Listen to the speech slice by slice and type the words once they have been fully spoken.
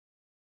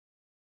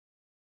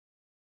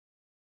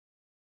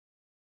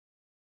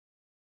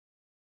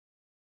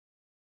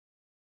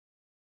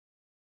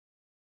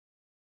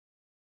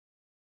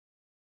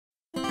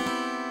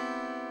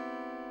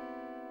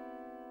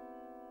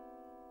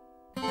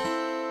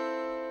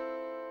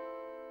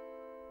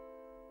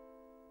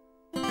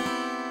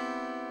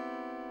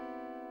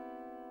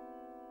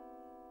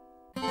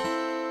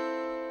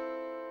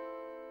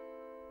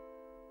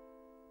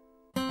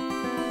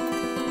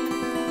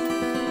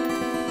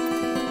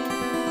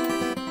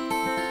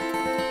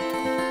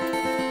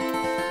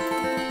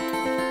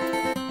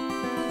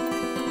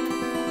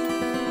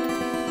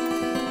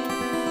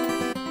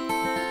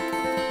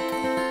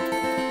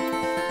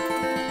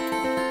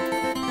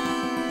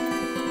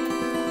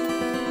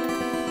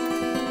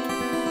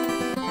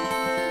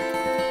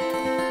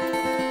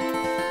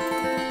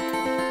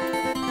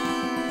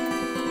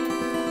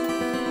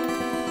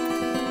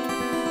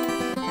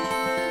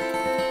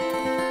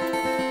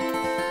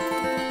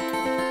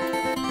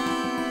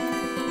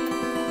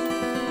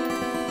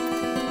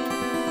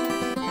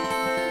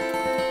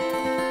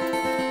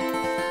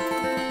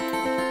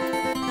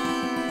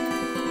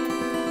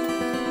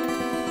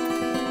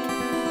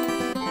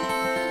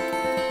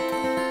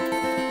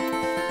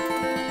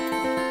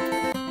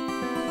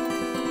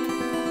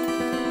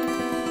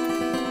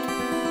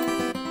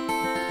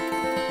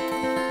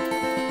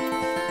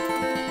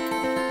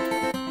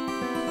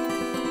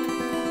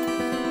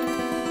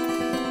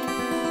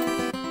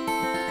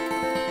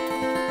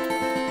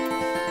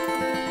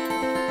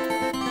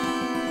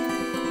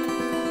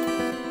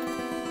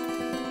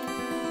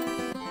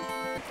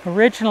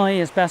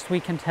Originally, as best we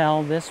can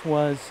tell, this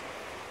was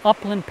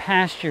upland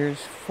pastures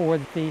for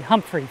the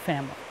Humphrey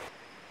family.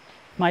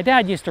 My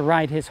dad used to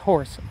ride his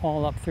horse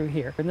all up through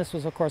here, and this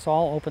was, of course,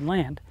 all open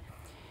land.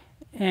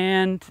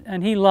 And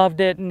he loved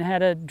it and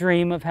had a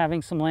dream of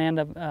having some land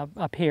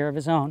up here of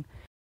his own.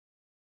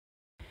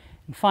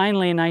 And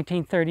finally, in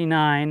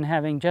 1939,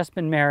 having just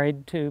been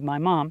married to my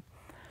mom,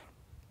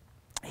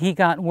 he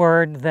got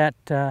word that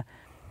the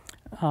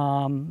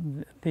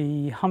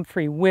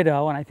Humphrey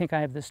widow, and I think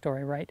I have this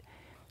story right,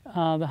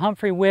 the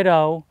Humphrey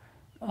widow,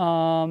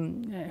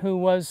 who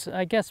was,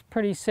 I guess,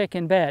 pretty sick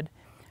in bed,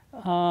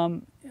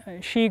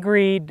 she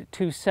agreed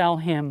to sell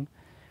him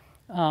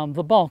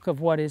the bulk of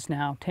what is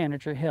now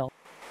Tanager Hill,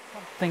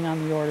 something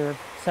on the order of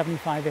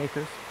 75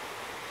 acres.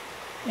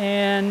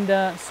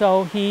 And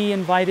so he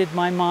invited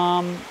my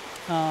mom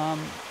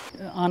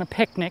on a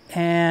picnic,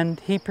 and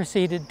he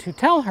proceeded to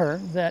tell her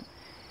that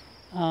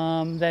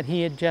that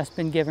he had just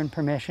been given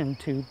permission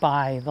to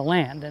buy the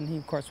land, and he,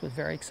 of course, was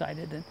very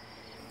excited.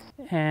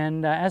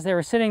 And as they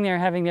were sitting there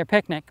having their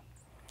picnic,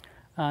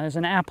 there's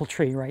an apple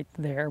tree right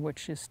there,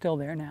 which is still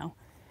there now,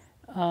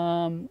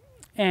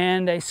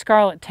 and a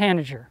scarlet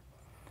tanager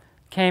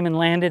came and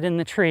landed in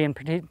the tree and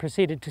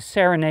proceeded to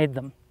serenade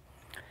them.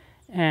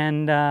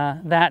 And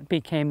that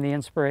became the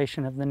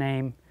inspiration of the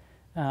name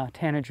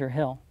Tanager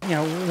Hill. You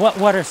know,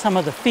 what are some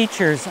of the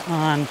features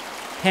on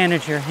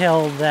Tanager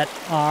Hill that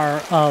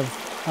are of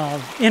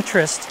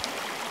interest?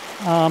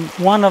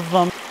 One of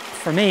them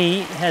for me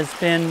has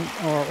been,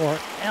 or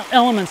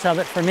elements of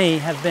it for me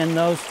have been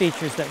those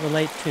features that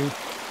relate to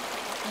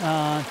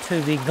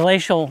the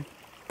glacial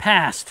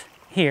past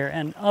here.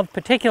 And of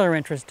particular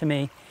interest to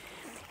me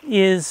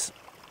is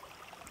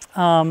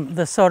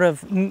the sort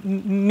of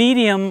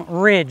medium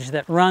ridge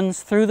that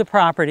runs through the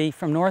property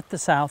from north to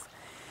south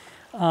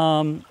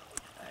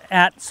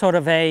at sort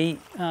of a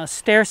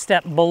stair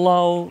step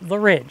below the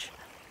ridge.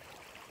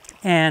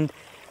 And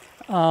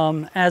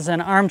as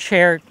an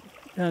armchair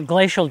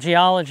glacial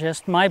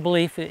geologist, my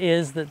belief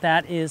is that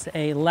that is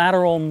a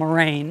lateral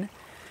moraine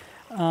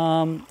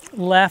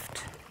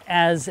left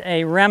as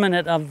a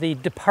remnant of the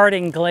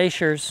departing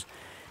glaciers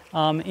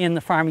in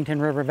the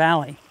Farmington River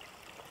Valley.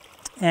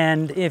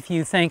 And if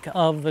you think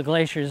of the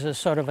glaciers as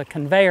sort of a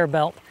conveyor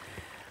belt,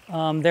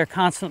 they're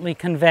constantly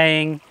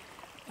conveying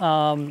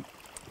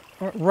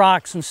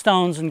rocks and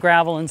stones and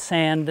gravel and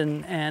sand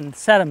and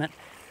sediment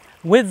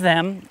with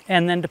them,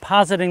 and then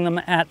depositing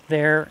them at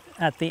the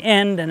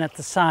end and at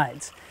the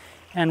sides.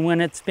 And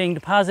when it's being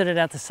deposited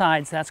at the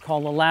sides, that's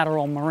called a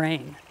lateral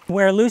moraine.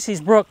 Where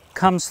Lucy's Brook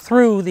comes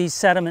through these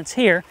sediments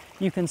here,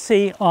 you can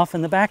see off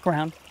in the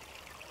background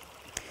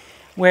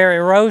where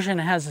erosion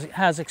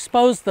has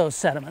exposed those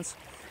sediments.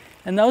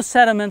 And those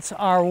sediments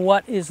are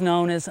what is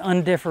known as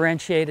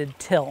undifferentiated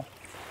till,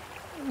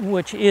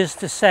 which is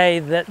to say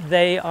that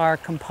they are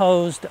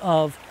composed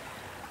of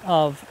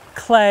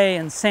clay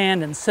and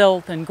sand and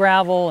silt and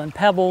gravel and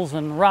pebbles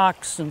and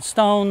rocks and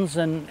stones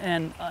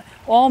and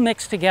all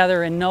mixed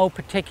together in no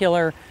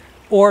particular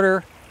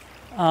order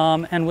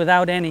and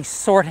without any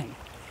sorting.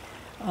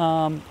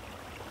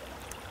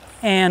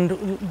 And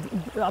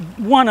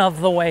one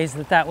of the ways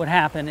that that would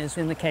happen is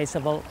in the case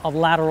of a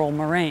lateral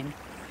moraine.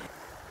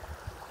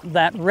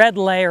 That red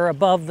layer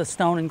above the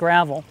stone and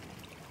gravel,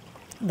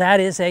 that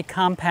is a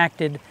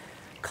compacted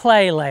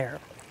clay layer,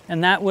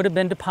 and that would have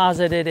been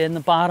deposited in the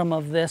bottom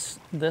of this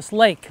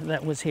lake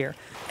that was here.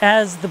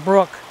 As the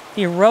brook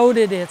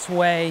eroded its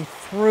way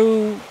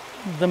through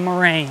the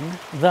moraine,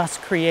 thus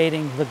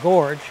creating the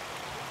gorge,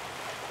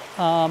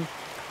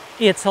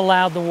 it's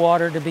allowed the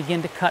water to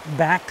begin to cut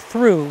back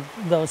through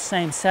those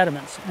same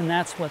sediments, and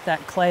that's what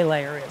that clay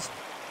layer is.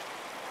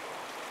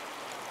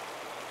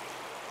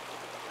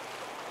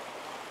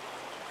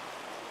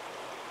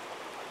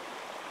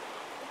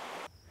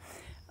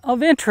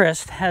 Of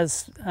interest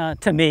has,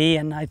 to me,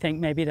 and I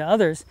think maybe to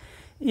others,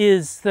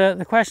 is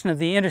the question of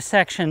the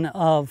intersection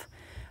of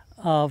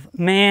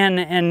man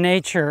and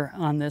nature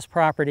on this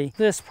property.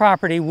 This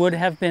property would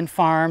have been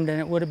farmed and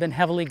it would have been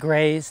heavily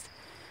grazed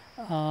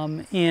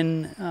in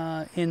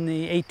the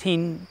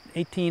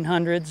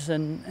 1800s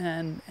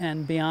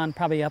and beyond,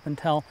 probably up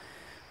until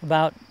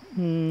about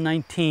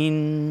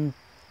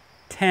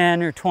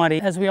 1910 or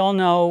 20. As we all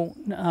know,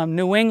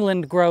 New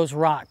England grows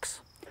rocks,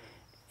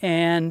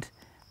 and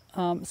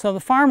so the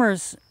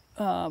farmers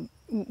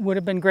would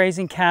have been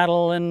grazing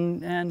cattle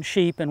and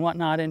sheep and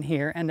whatnot in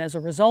here, and as a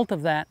result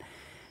of that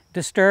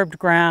disturbed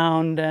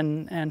ground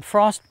and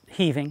frost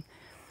heaving,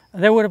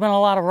 there would have been a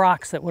lot of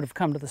rocks that would have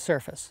come to the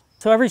surface.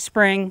 So every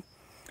spring,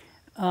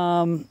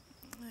 you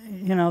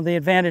know, the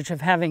advantage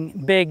of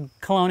having big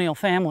colonial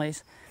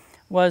families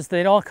was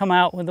they'd all come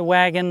out with the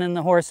wagon and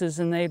the horses,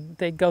 and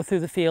they'd go through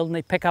the field and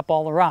they'd pick up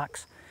all the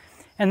rocks.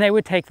 And they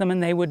would take them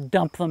and they would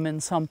dump them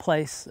in some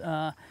place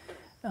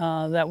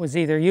that was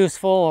either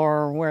useful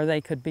or where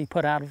they could be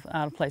put out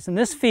of place. And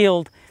this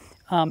field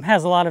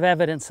has a lot of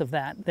evidence of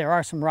that. There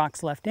are some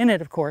rocks left in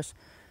it, of course,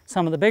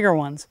 some of the bigger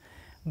ones,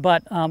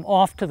 but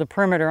off to the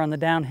perimeter on the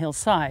downhill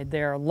side,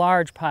 there are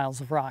large piles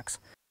of rocks.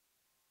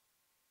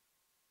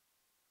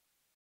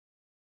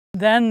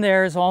 Then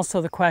there's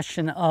also the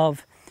question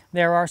of,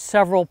 there are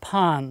several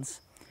ponds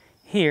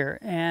here,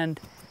 and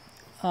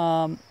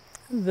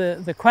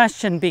the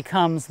question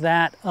becomes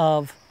that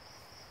of,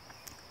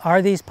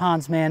 are these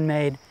ponds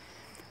man-made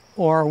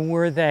or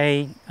were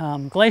they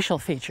glacial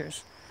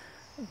features?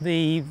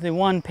 The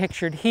one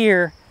pictured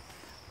here,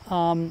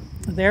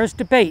 there's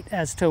debate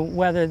as to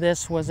whether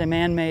this was a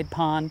man-made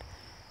pond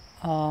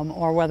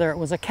or whether it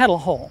was a kettle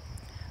hole.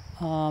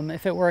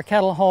 If it were a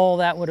kettle hole,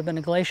 that would have been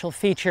a glacial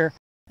feature.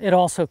 It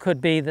also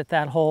could be that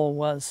that hole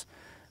was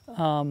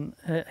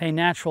a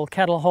natural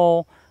kettle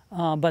hole,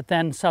 but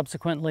then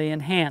subsequently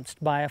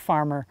enhanced by a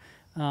farmer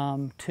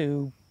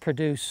to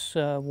produce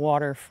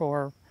water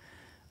for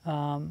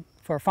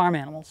farm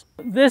animals.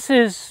 This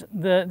is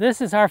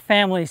our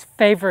family's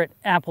favorite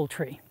apple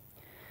tree,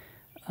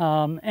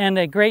 and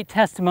a great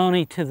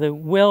testimony to the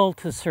will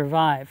to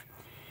survive.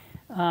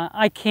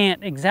 I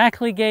can't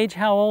exactly gauge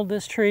how old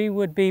this tree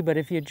would be, but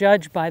if you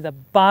judge by the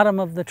bottom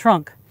of the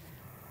trunk,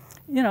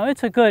 you know,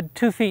 it's a good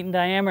 2 feet in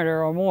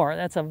diameter or more.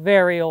 That's a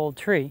very old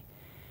tree.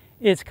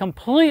 It's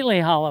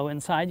completely hollow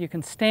inside. You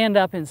can stand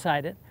up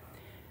inside it,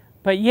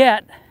 but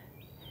yet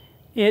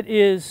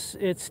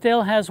it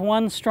still has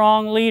one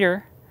strong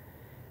leader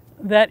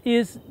that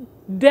is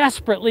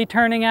desperately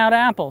turning out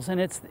apples, and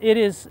it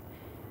is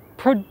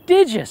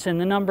prodigious in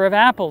the number of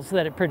apples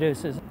that it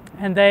produces,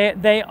 and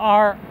they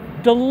are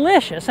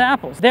delicious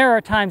apples. There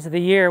are times of the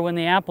year when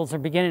the apples are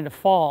beginning to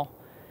fall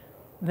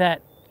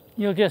that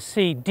you'll just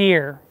see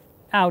deer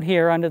out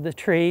here under the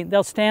tree.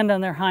 They'll stand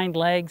on their hind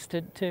legs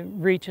to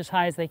reach as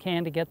high as they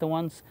can to get the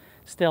ones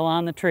still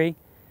on the tree,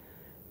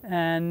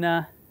 and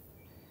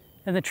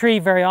the tree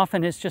very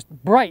often is just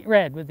bright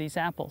red with these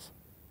apples.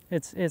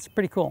 It's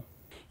pretty cool.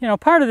 You know,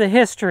 part of the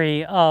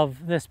history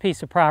of this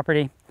piece of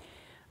property,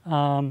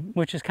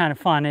 which is kind of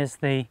fun, is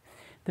the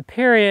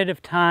period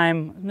of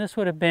time. And this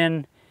would have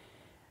been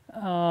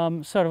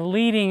sort of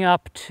leading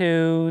up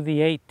to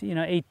the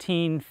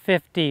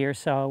 1850 or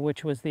so,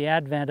 which was the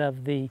advent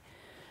of the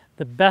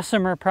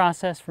Bessemer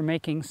process for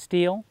making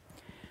steel.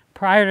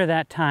 Prior to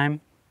that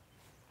time,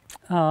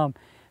 the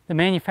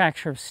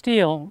manufacture of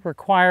steel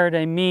required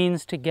a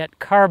means to get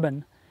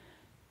carbon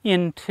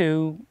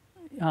into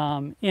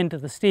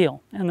the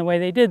steel, and the way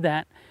they did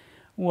that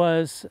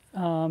was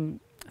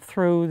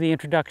through the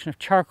introduction of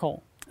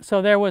charcoal.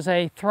 So there was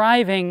a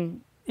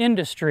thriving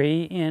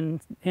industry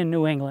in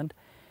New England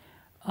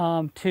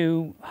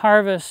to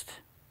harvest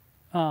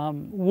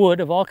wood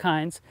of all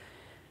kinds,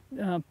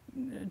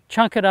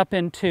 chunk it up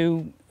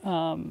into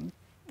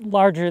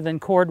larger than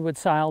cordwood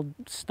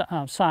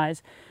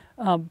size,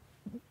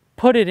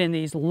 put it in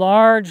these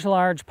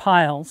large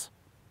piles,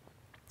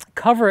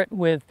 cover it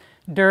with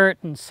dirt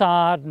and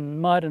sod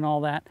and mud and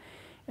all that,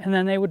 and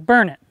then they would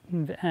burn it.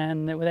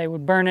 And they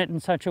would burn it in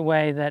such a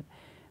way that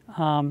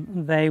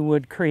they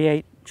would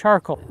create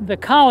charcoal. The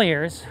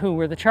colliers, who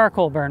were the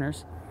charcoal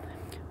burners,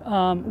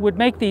 would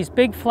make these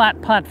big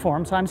flat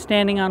platforms. I'm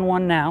standing on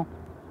one now,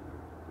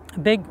 a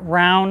big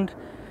round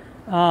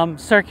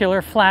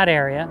circular flat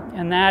area,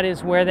 and that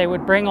is where they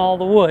would bring all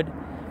the wood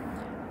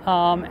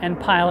and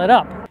pile it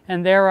up.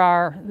 And there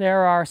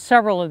are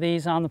several of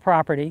these on the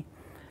property.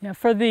 Yeah,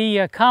 for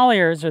the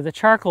colliers, or the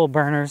charcoal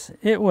burners,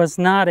 it was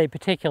not a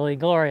particularly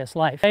glorious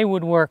life. They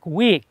would work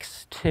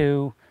weeks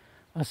to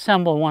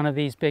assemble one of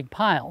these big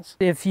piles.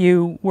 If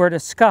you were to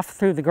scuff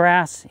through the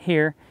grass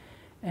here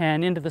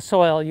and into the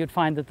soil, you'd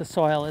find that the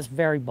soil is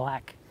very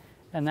black,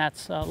 and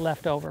that's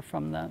left over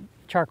from the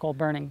charcoal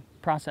burning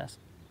process.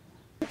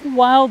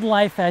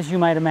 Wildlife, as you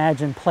might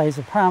imagine, plays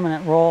a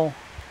prominent role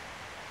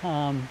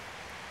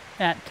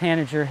at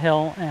Tanager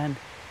Hill, and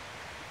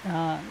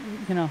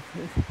you know,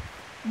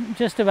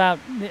 just about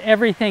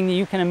everything that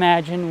you can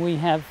imagine we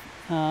have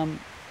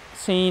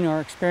seen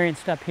or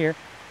experienced up here.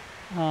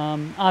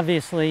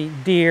 Obviously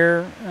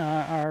deer,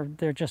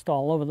 they're just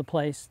all over the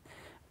place.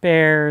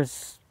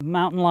 Bears,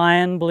 mountain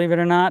lion, believe it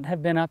or not,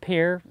 have been up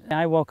here.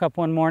 I woke up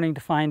one morning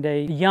to find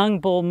a young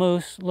bull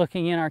moose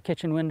looking in our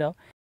kitchen window.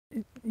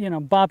 You know,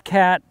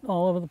 bobcat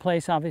all over the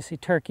place, obviously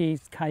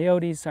turkeys,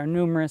 coyotes are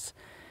numerous,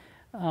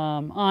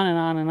 on and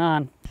on and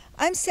on.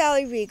 I'm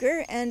Sally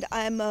Rieger, and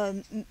I'm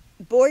a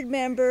board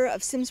member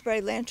of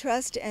Simsbury Land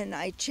Trust, and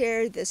I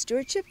chair the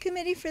stewardship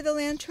committee for the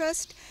Land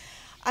Trust.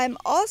 I'm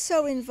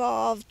also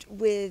involved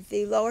with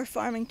the Lower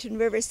Farmington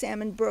River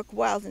Salmon Brook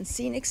Wild and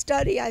Scenic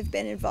Study. I've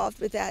been involved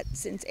with that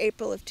since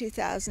April of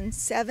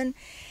 2007,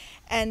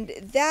 and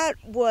that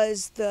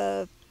was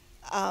the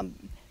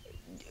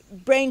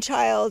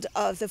brainchild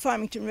of the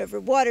Farmington River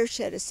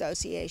Watershed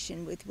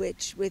Association with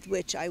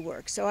which I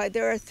work. So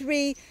there are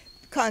 3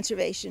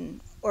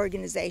 conservation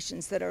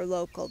organizations that are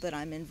local that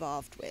I'm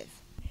involved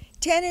with.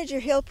 Tanager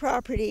Hill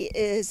property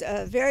is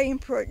a very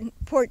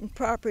important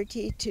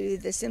property to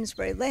the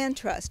Simsbury Land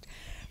Trust.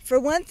 For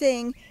one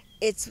thing,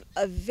 it's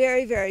a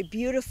very, very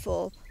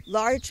beautiful,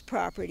 large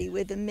property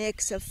with a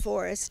mix of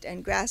forest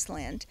and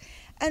grassland.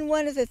 And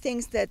one of the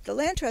things that the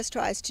Land Trust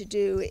tries to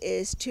do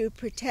is to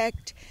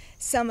protect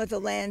some of the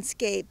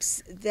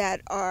landscapes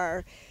that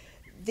are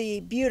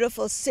the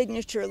beautiful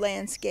signature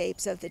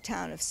landscapes of the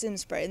town of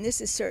Simsbury, and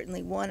this is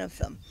certainly one of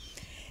them.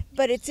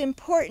 But it's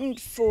important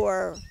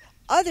for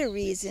other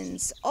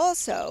reasons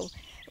also.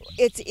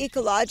 Its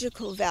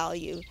ecological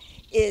value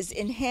is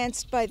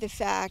enhanced by the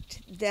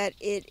fact that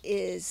it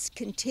is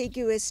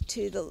contiguous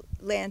to the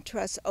Land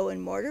Trust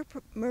Owen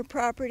Mortimer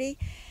property,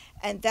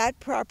 and that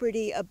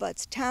property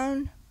abuts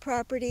town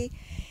property.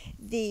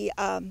 The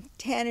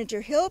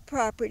Tanager Hill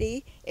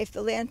property, if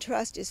the Land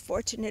Trust is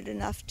fortunate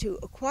enough to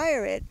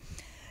acquire it,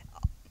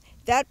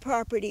 that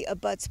property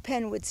abuts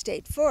Penwood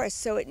State Forest,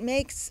 so it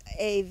makes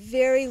a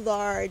very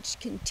large,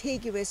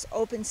 contiguous,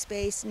 open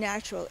space,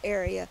 natural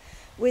area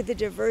with a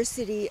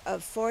diversity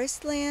of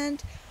forest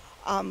land,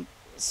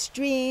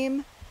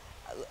 stream,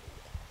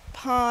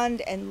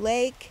 pond and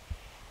lake,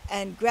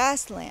 and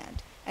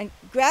grassland. And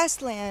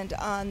grassland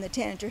on the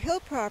Tanager Hill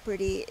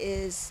property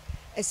is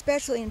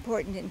especially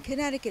important in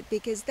Connecticut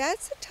because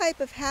that's a type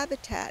of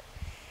habitat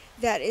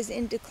that is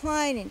in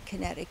decline in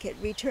Connecticut,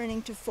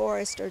 returning to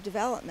forest or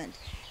development.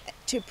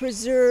 To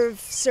preserve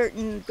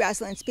certain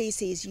grassland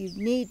species, you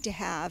need to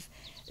have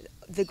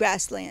the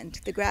grassland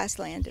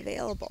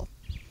available.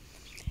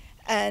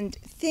 And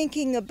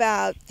thinking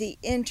about the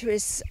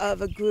interests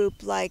of a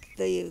group like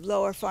the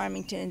Lower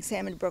Farmington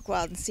Salmon Brook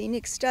Wild and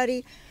Scenic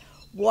Study,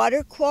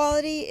 water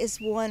quality is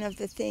one of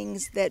the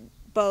things that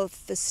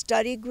both the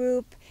study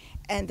group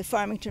and the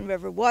Farmington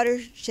River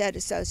Watershed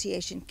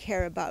Association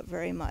care about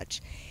very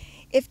much.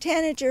 If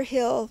Tanager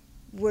Hill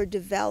were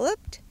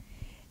developed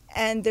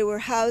and there were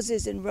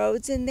houses and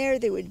roads in there,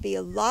 there would be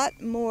a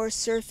lot more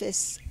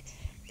surface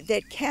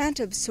that can't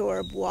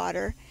absorb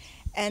water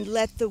and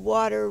let the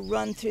water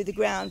run through the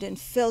ground and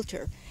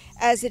filter.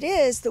 As it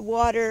is, the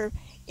water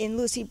in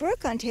Lucy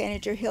Brook on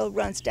Tanager Hill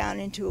runs down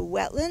into a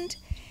wetland.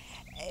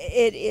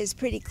 It is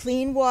pretty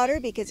clean water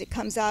because it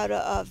comes out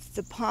of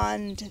the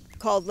pond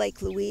called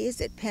Lake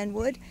Louise at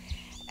Penwood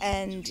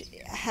and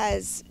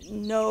has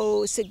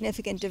no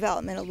significant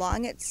development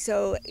along it,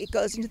 so it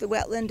goes into the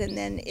wetland and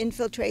then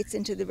infiltrates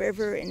into the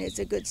river and is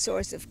a good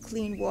source of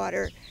clean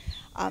water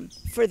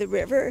for the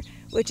river,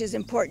 which is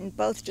important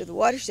both to the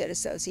Watershed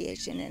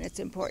Association and it's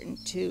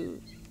important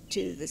to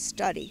the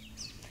study.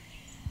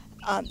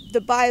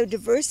 The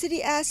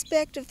biodiversity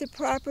aspect of the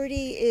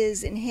property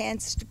is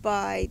enhanced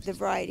by the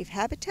variety of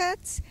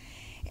habitats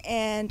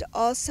and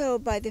also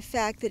by the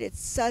fact that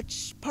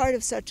it's part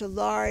of such a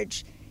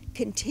large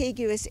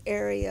contiguous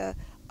area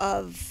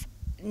of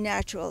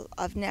natural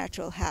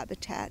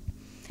habitat,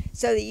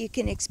 so that you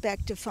can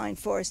expect to find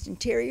forest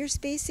interior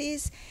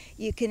species,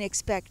 you can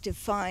expect to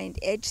find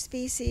edge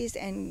species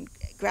and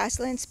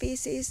grassland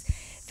species.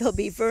 There'll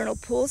be vernal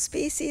pool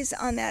species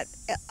on that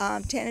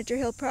Tanager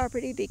Hill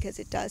property because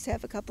it does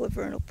have a couple of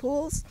vernal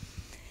pools.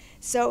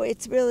 So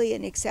it's really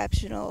an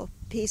exceptional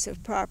piece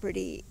of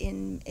property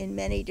in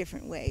many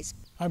different ways.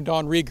 I'm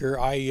Don Rieger.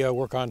 I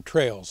work on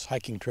trails,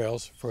 hiking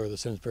trails for the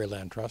Simsbury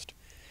Land Trust.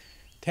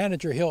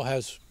 Tanager Hill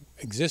has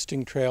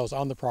existing trails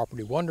on the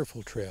property,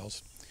 wonderful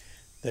trails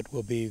that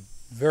will be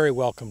very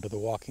welcome to the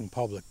walking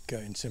public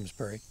in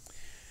Simsbury.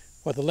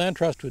 What the Land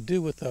Trust would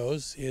do with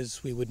those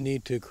is we would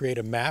need to create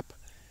a map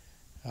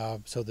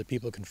so that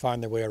people can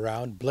find their way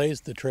around,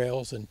 blaze the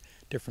trails in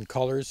different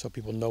colors so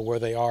people know where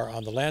they are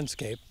on the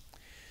landscape.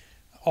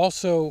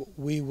 Also,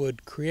 we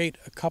would create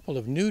a couple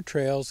of new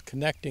trails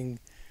connecting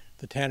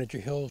the Tanager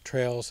Hill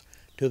trails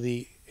to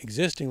the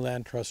existing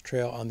Land Trust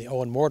trail on the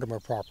Owen Mortimer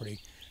property,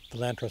 the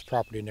Land Trust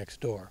property next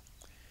door.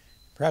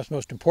 Perhaps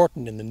most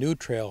important in the new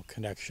trail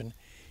connection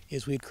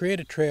is we'd create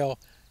a trail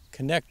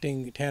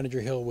connecting Tanager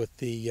Hill with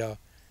the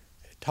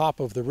top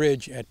of the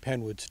ridge at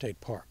Penwood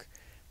State Park.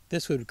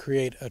 This would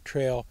create a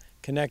trail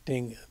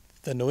connecting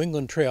the New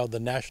England Trail, the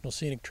National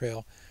Scenic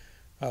Trail,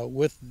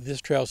 with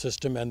this trail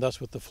system and thus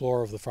with the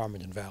floor of the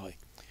Farmington Valley.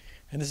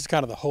 And this is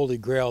kind of the holy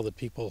grail that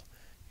people,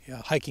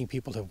 hiking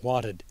people have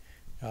wanted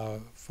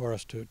for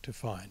us to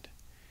find.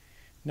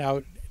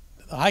 Now,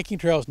 the hiking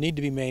trails need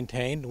to be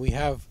maintained. We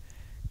have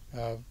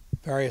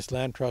various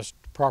Land Trust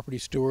property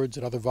stewards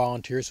and other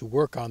volunteers who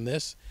work on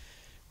this.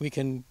 We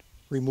can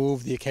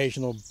remove the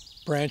occasional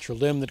branch or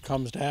limb that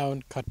comes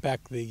down, cut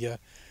back the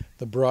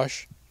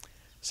brush.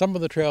 Some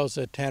of the trails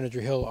at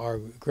Tanager Hill are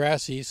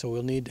grassy, so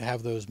we'll need to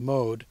have those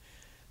mowed.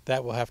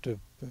 That we'll have to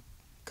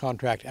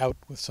contract out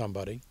with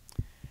somebody.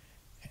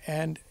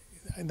 And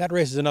that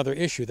raises another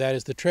issue, that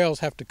is the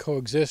trails have to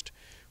coexist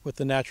with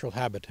the natural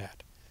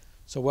habitat.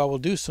 So while we'll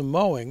do some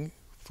mowing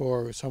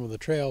for some of the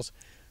trails,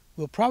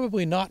 we'll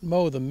probably not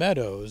mow the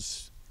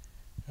meadows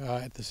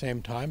at the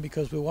same time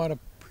because we want to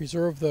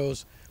preserve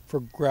those for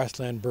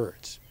grassland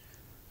birds.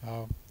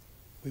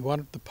 We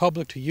want the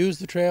public to use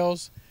the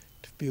trails,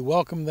 to be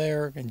welcome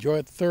there, enjoy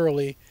it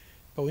thoroughly,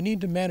 but we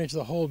need to manage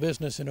the whole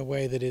business in a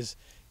way that is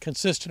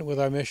consistent with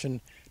our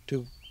mission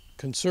to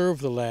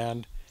conserve the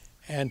land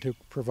and to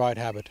provide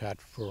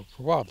habitat for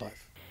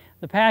wildlife.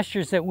 The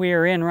pastures that we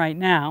are in right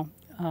now,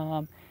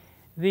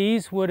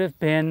 these would have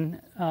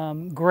been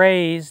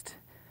grazed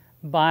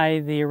by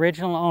the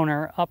original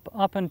owner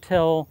up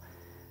until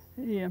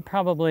yeah,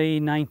 probably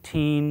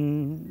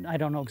 19, I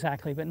don't know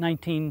exactly, but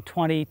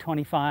 1920,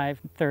 25,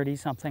 30,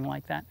 something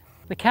like that.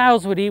 The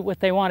cows would eat what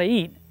they want to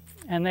eat,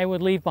 and they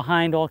would leave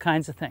behind all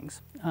kinds of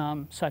things,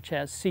 such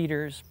as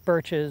cedars,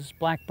 birches,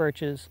 black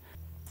birches.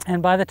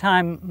 And by the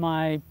time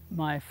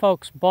my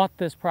folks bought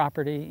this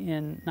property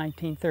in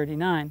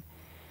 1939,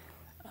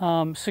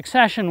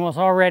 succession was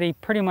already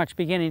pretty much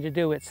beginning to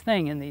do its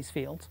thing in these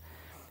fields.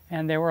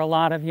 And there were a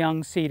lot of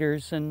young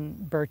cedars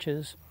and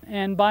birches.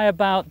 And by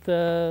about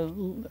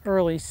the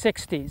early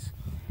 60s,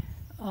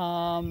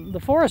 the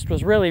forest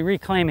was really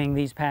reclaiming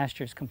these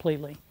pastures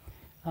completely.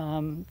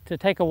 To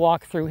take a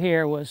walk through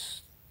here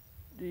was,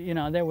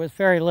 there was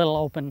very little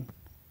open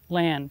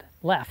land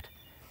left.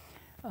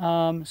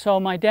 So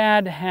my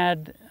dad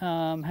had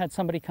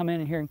somebody come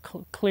in here and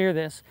clear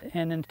this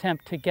in an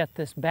attempt to get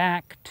this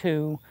back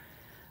to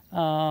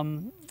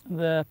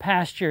the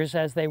pastures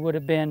as they would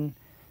have been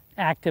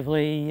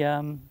actively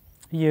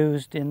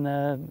used in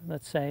the,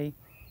 let's say,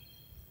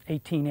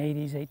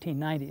 1880s,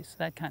 1890s,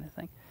 that kind of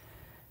thing.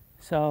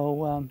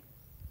 So,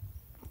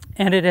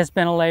 and it has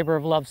been a labor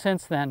of love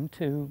since then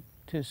to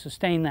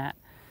sustain that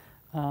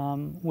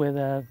with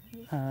an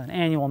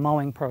annual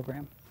mowing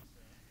program.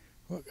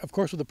 Well, of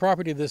course, with a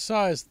property of this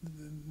size,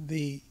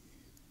 the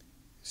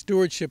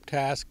stewardship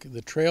task,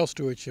 the trail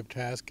stewardship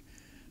task,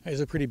 is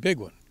a pretty big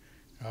one.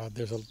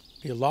 There's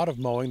a lot of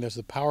mowing. There's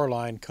the power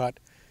line cut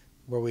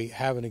where we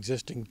have an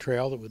existing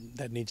trail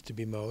that needs to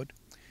be mowed.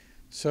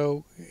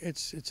 So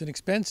it's an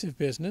expensive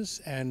business,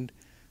 and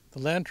the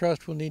land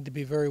trust will need to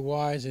be very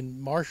wise in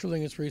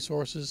marshaling its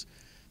resources,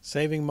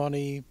 saving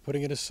money,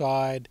 putting it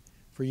aside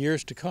for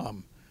years to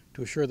come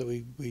to assure that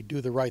we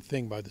do the right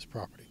thing by this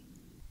property.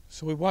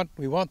 So we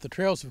want the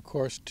trails, of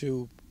course,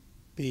 to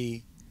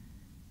be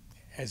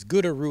as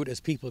good a route as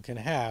people can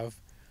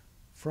have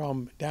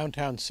from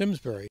downtown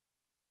Simsbury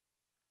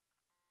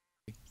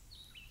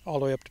all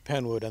the way up to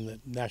Penwood and the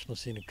National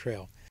Scenic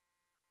Trail.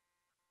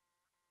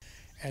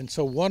 And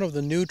so one of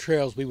the new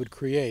trails we would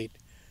create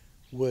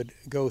would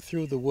go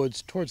through the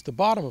woods towards the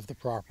bottom of the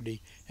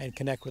property and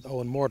connect with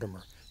Owen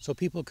Mortimer. So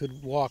people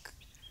could walk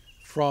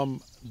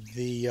from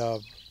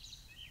the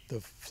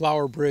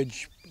Flower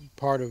Bridge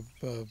part of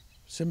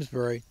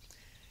Simsbury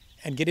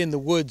and get in the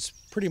woods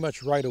pretty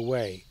much right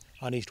away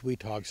on East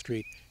Weetog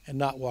Street and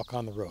not walk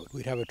on the road.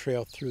 We'd have a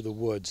trail through the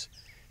woods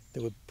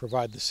that would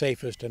provide the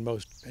safest and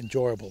most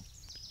enjoyable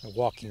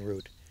walking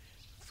route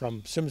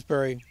from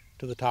Simsbury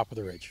to the top of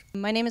the ridge.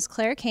 My name is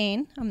Claire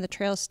Kane. I'm the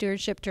Trail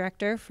Stewardship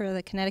Director for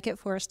the Connecticut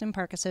Forest and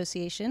Park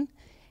Association.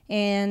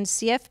 And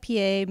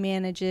CFPA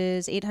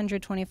manages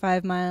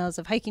 825 miles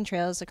of hiking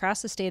trails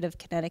across the state of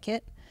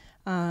Connecticut.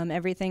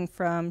 Everything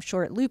from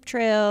short loop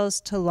trails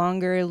to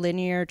longer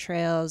linear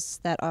trails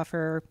that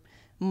offer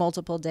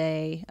multiple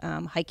day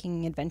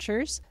hiking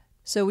adventures.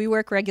 So we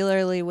work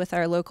regularly with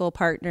our local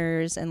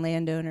partners and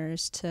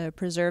landowners to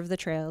preserve the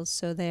trails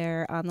so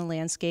they're on the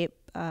landscape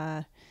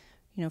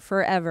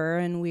forever,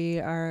 and we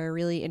are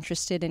really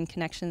interested in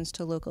connections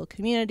to local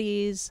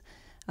communities,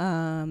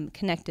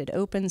 connected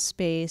open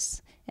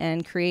space,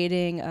 and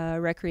creating a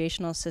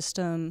recreational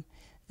system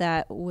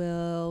that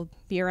will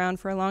be around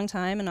for a long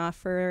time and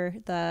offer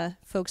the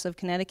folks of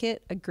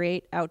Connecticut a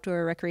great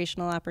outdoor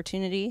recreational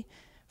opportunity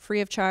free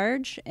of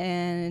charge,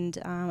 and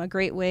a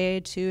great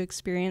way to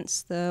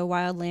experience the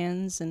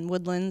wildlands and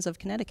woodlands of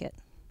Connecticut.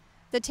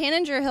 The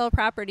Tanager Hill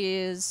property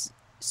is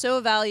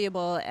so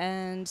valuable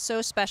and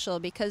so special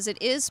because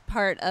it is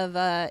part of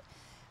a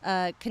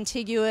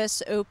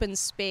contiguous open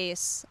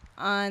space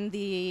on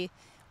the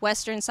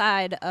western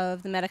side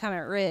of the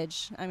Metacomet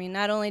Ridge. I mean,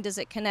 not only does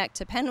it connect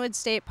to Penwood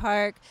State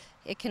Park,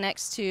 it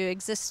connects to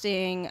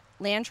existing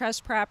land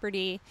trust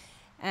property,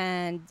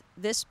 and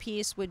this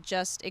piece would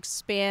just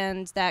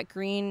expand that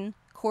green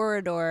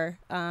corridor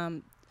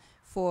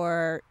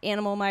for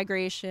animal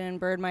migration,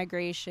 bird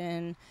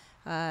migration.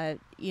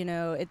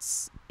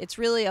 It's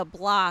really a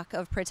block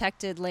of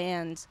protected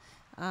land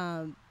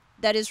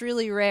that is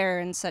really rare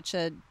in such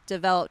a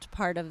developed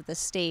part of the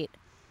state.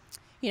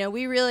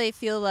 We really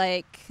feel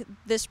like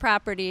this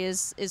property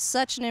is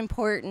such an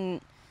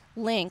important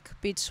link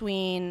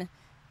between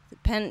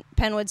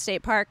Penwood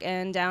State Park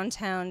and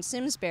downtown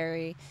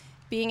Simsbury.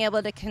 Being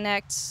able to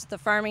connect the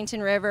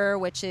Farmington River,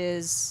 which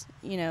is,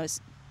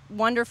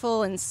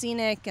 wonderful and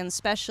scenic and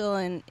special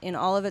in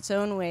all of its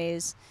own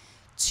ways,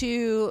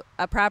 to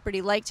a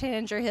property like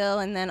Tanager Hill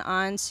and then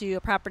on to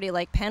a property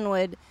like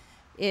Penwood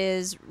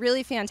is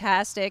really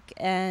fantastic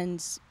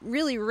and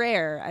really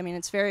rare. I mean,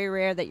 it's very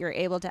rare that you're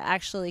able to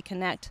actually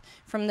connect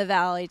from the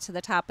valley to the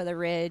top of the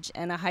ridge,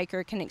 and a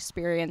hiker can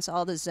experience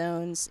all the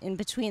zones in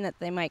between that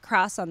they might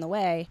cross on the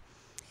way.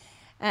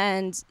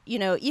 And,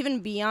 even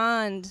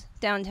beyond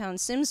downtown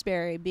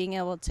Simsbury, being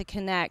able to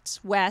connect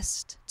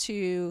west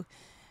to,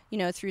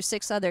 through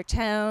 6 other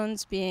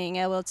towns, being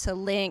able to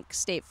link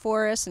state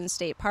forests and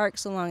state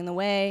parks along the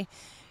way,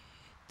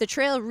 the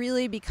trail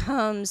really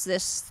becomes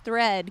this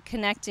thread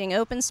connecting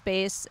open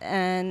space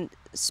and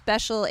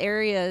special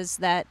areas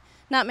that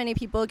not many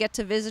people get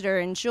to visit or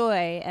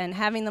enjoy, and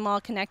having them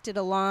all connected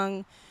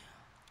along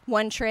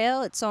one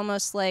trail. It's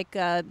almost like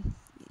a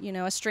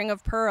string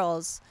of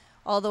pearls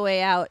all the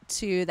way out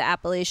to the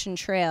Appalachian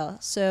Trail.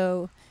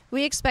 So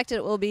we expect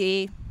it will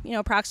be,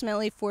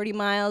 approximately 40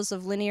 miles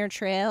of linear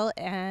trail,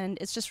 and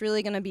it's just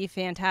really going to be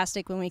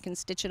fantastic when we can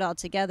stitch it all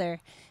together.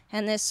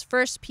 And this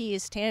first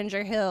piece,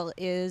 Tanager Hill,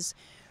 is,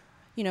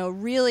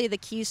 really the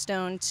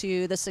keystone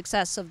to the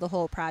success of the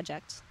whole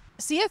project.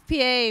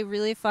 CFPA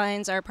really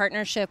finds our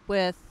partnership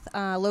with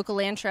local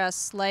land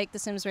trusts like the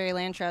Simsbury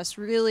Land Trust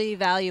really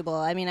valuable.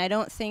 I mean, I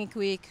don't think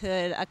we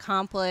could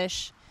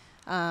accomplish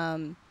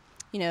the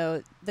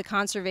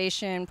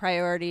conservation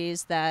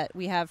priorities that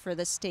we have for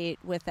the state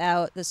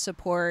without the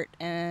support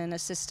and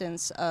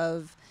assistance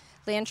of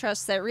land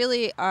trusts that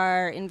really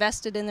are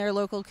invested in their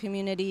local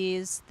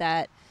communities,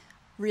 that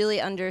really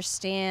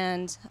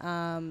understand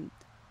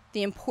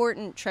the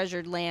important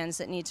treasured lands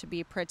that need to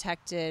be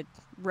protected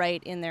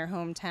right in their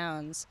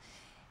hometowns.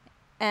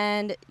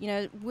 And,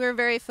 we're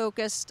very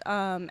focused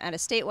at a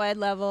statewide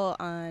level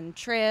on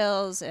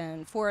trails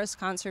and forest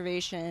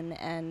conservation,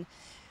 and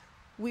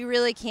we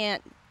really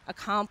can't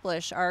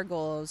accomplish our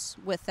goals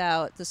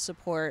without the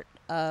support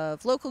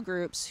of local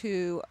groups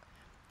who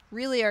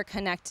really are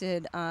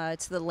connected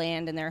to the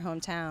land in their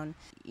hometown.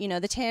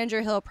 The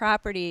Tanager Hill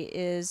property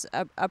is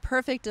a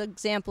perfect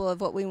example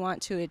of what we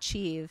want to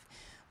achieve.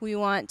 We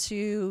want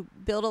to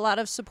build a lot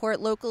of support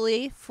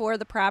locally for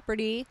the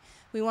property.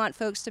 We want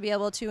folks to be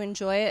able to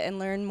enjoy it and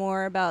learn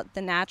more about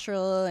the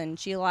natural and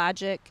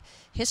geologic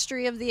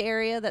history of the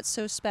area that's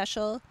so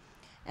special.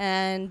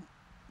 And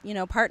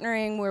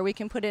partnering where we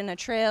can put in a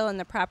trail and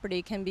the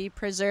property can be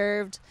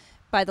preserved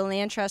by the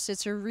land trust.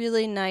 It's a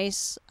really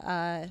nice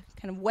kind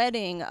of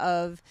wedding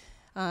of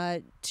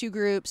two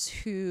groups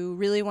who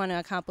really want to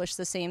accomplish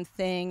the same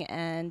thing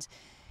and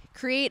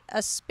create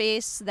a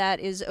space that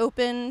is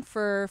open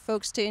for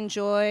folks to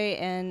enjoy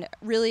and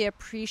really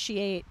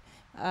appreciate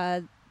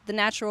the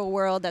natural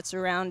world that's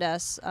around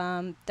us,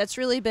 that's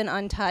really been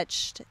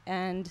untouched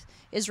and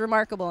is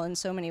remarkable in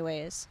so many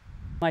ways.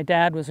 My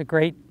dad was a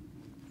great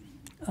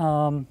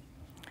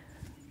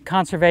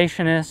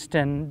conservationist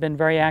and been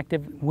very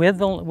active with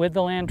the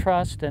land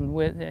trust, and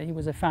he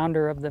was a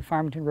founder of the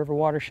Farmington River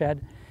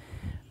Watershed,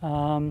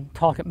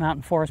 Talcott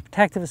Mountain Forest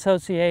Protective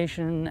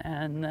Association,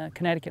 and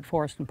Connecticut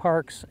Forest and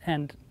Parks,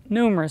 and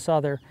numerous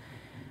other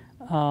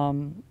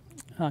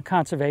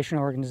conservation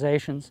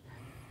organizations.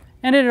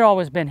 And it had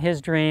always been his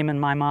dream and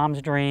my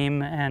mom's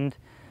dream, and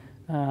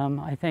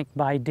I think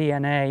by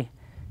DNA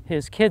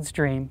his kids'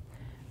 dream,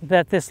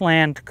 that this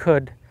land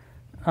could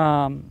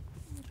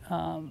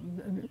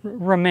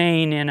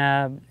remain in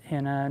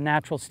a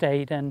natural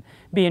state and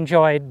be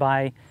enjoyed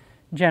by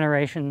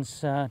generations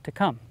to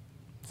come.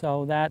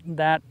 So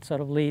that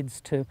sort of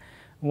leads to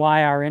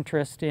why our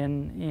interest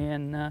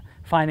in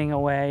finding a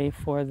way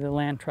for the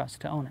land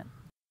trust to own it.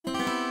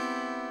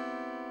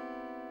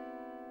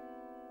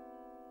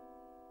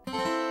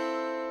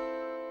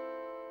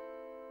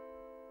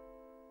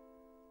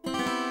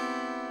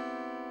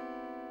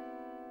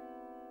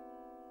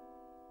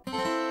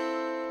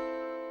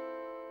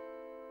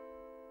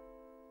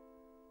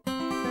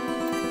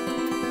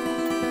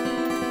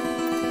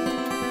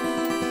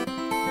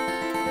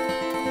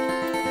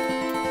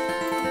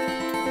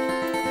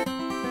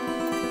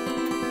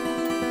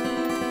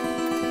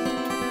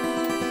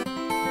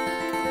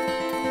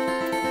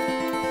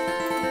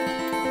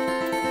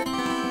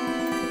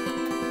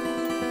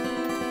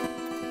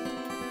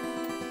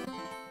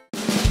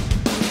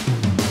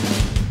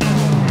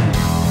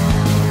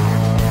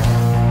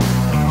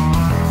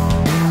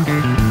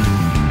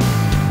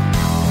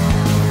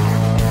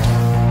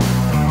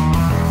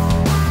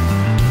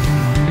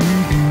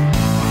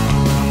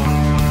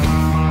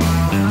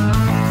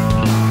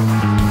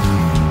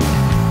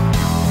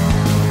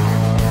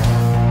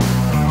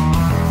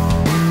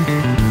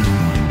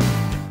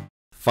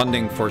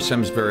 Funding for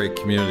Simsbury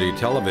Community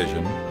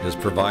Television is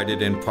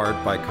provided in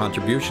part by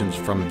contributions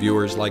from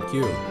viewers like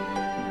you.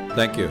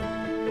 Thank you.